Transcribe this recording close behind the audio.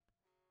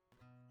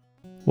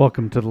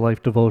Welcome to the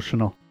Life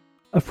Devotional,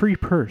 A Free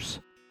Purse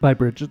by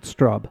Brigitte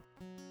Straub.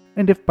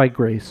 And if by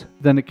grace,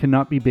 then it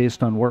cannot be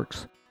based on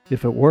works.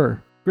 If it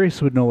were,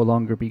 grace would no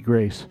longer be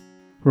grace.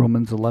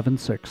 Romans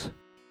 11:6.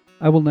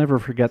 I will never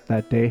forget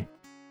that day.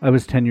 I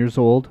was 10 years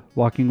old,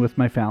 walking with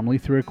my family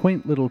through a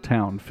quaint little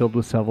town filled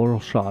with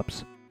several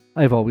shops.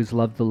 I have always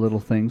loved the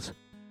little things.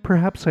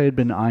 Perhaps I had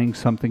been eyeing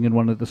something in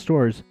one of the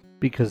stores,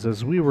 because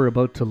as we were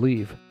about to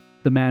leave,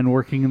 the man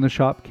working in the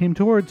shop came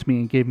towards me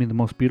and gave me the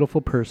most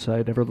beautiful purse I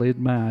had ever laid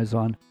my eyes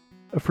on.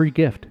 A free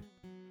gift.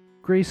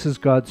 Grace is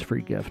God's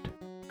free gift.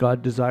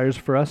 God desires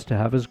for us to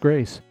have His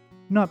grace,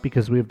 not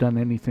because we have done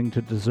anything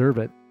to deserve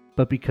it,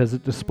 but because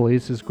it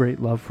displays His great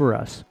love for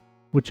us,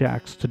 which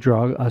acts to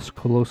draw us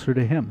closer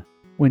to Him.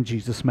 When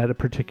Jesus met a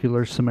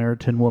particular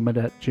Samaritan woman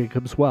at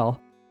Jacob's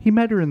well, He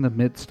met her in the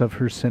midst of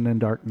her sin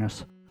and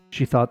darkness.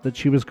 She thought that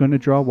she was going to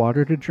draw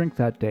water to drink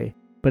that day,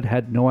 but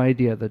had no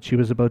idea that she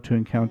was about to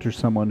encounter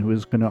someone who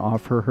was going to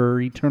offer her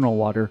eternal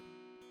water.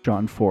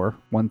 John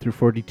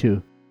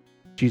 4:1-42.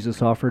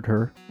 Jesus offered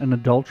her, an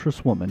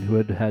adulterous woman who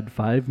had had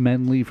 5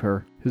 men leave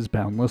her, His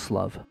boundless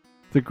love.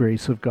 The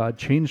grace of God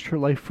changed her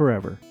life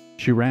forever.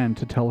 She ran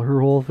to tell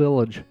her whole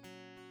village.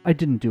 I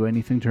didn't do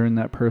anything to earn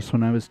that purse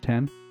when I was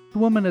 10. The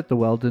woman at the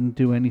well didn't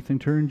do anything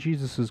to earn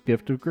Jesus'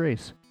 gift of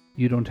grace.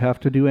 You don't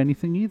have to do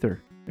anything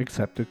either,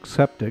 except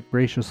accept it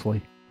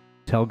graciously.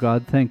 Tell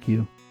God thank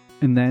you.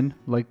 And then,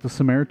 like the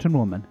Samaritan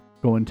woman,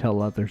 go and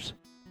tell others.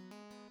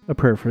 A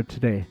prayer for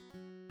today.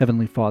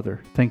 Heavenly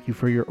Father, thank you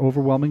for your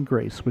overwhelming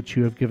grace which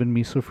you have given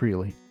me so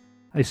freely.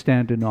 I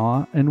stand in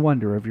awe and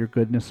wonder of your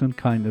goodness and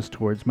kindness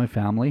towards my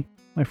family,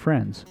 my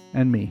friends,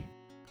 and me.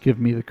 Give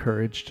me the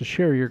courage to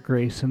share your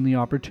grace and the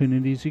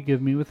opportunities you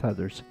give me with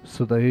others,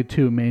 so that they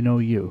too may know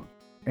you.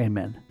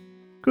 Amen.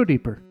 Go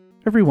deeper.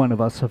 Every one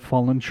of us have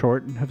fallen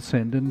short and have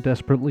sinned and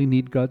desperately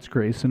need God's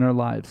grace in our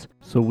lives,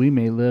 so we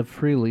may live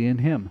freely in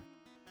Him.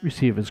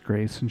 Receive His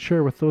grace and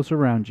share with those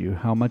around you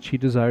how much He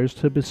desires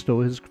to bestow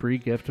His free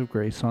gift of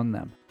grace on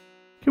them.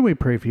 Can we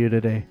pray for you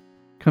today?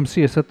 Come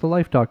see us at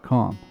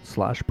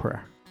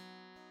thelife.com/prayer.